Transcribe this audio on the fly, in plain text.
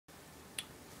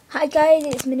Hi guys,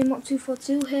 it's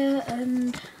Minimop242 here,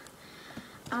 and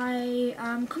I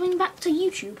am coming back to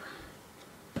YouTube.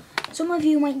 Some of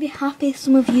you might be happy,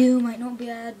 some of you might not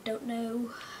be, I don't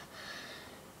know.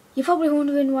 You're probably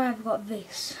wondering why I've got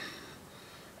this.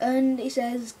 And it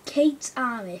says, Kate's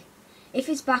Army. If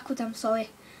it's backwards, I'm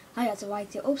sorry. I had to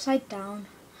write it upside down,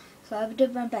 so I've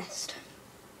done my best.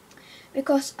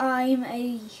 Because I'm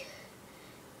a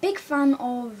big fan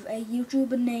of a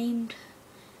YouTuber named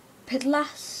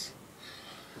Pidlass.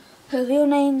 Her real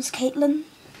name's Caitlin,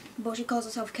 but she calls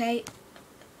herself Kate.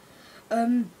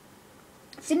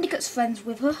 Syndicate's friends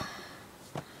with her,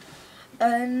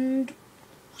 and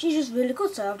she's just really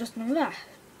good, so I've just done that.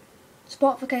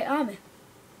 Support for Kate Army.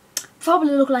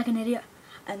 Probably look like an idiot.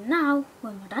 And now,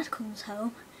 when my dad comes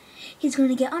home, he's going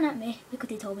to get on at me because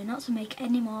he told me not to make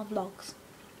any more vlogs.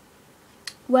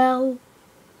 Well,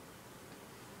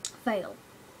 fail.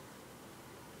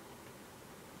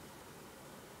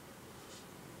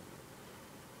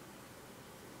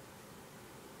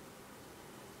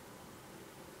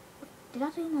 Did I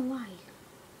do my Y?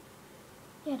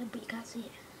 Yeah, but you can't see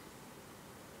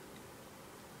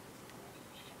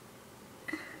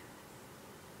it.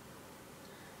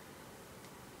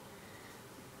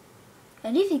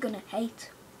 And if you're gonna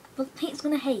hate, well, hate's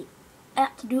gonna hate. I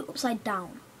have to do it upside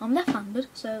down. I'm left-handed,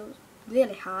 so it's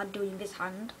really hard doing this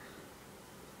hand.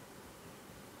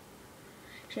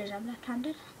 Should I'm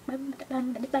left-handed.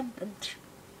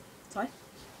 Sorry.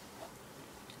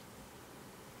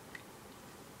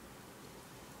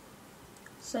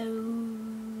 So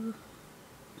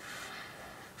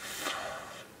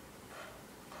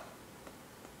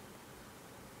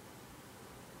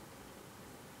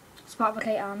it's part of a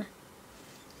Kate Army.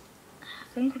 I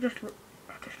think I just look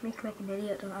like an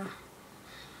idiot, don't I?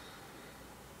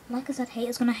 Like I said,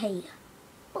 haters gonna hate.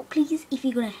 But please, if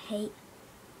you're gonna hate,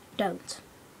 don't.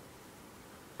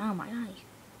 Oh my eye.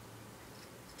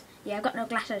 Yeah, I've got no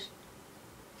glasses.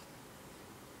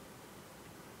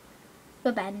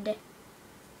 But bendy.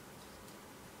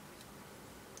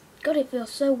 God, it feels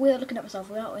so weird looking at myself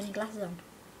without any glasses on.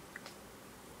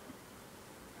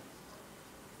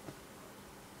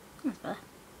 That's better.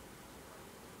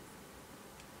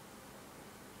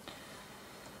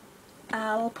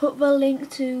 I'll put the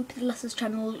link to Pidlass's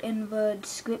channel in the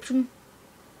description.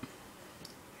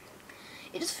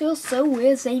 It just feels so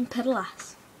weird saying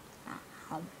Pidlass.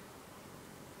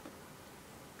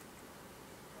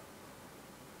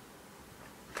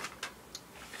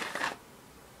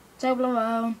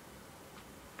 Toblerone.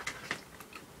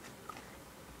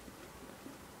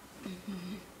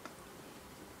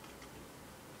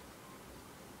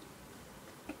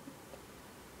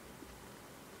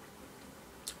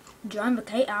 Join the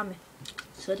Kate Army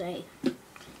today.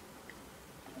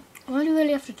 All you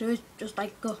really have to do is just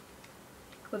like go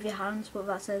with your hands, but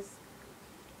that says,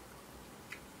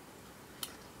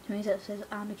 to me that says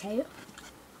Army Kate.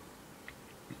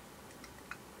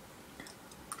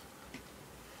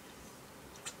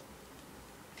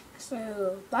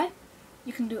 So bye.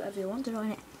 You can do whatever you want to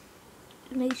join it.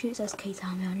 Just make sure it says Kate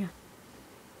Army on you.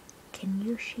 Can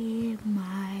you share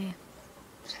my...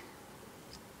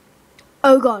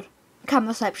 Oh god, camera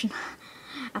reception.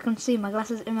 I can see my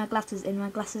glasses in my glasses in my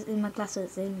glasses in my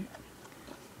glasses in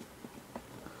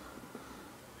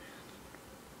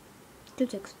 2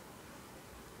 ticks.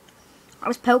 I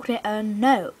was poked it and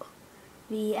no,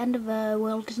 the end of the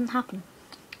world doesn't happen.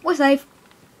 We're safe.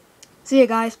 See you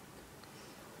guys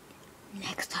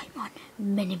next time on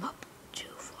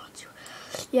Minimop242.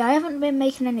 Yeah, I haven't been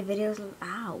making any videos.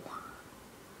 Ow.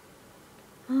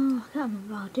 Oh, I can't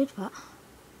remember how I did that.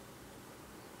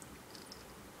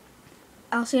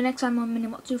 I'll see you next time on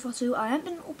Minimop242. I haven't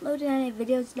been uploading any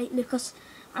videos lately because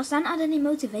I haven't had any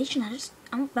motivation. I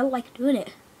haven't felt like doing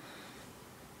it.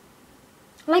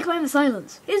 Like I'm in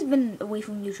silence. He's been away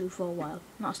from YouTube for a while.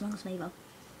 Not as long as me though.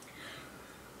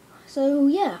 So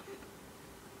yeah.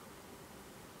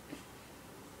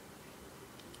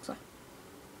 Sorry.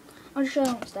 I'll just show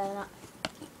you what I'm staring at.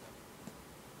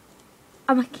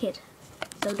 I'm a kid,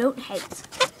 so don't hate.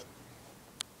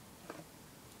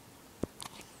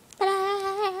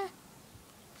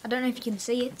 I don't know if you can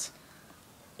see it.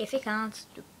 If you can't,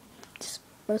 it's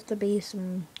supposed to be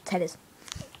some teddies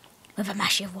with a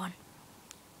massive one.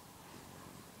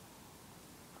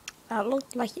 That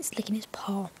looked like it's licking his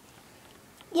paw.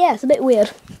 Yeah, it's a bit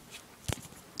weird.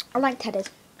 I like teddies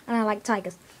and I like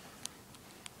tigers.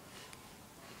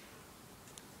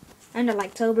 And I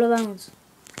like Toblerones.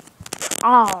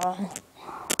 Oh.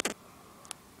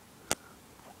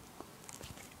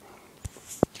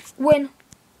 Win.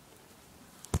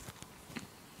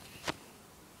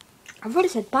 I've already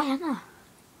said bye, haven't I?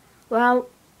 Well,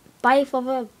 bye for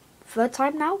the third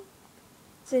time now.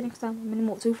 See you next time. I'm in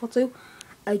What 242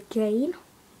 again.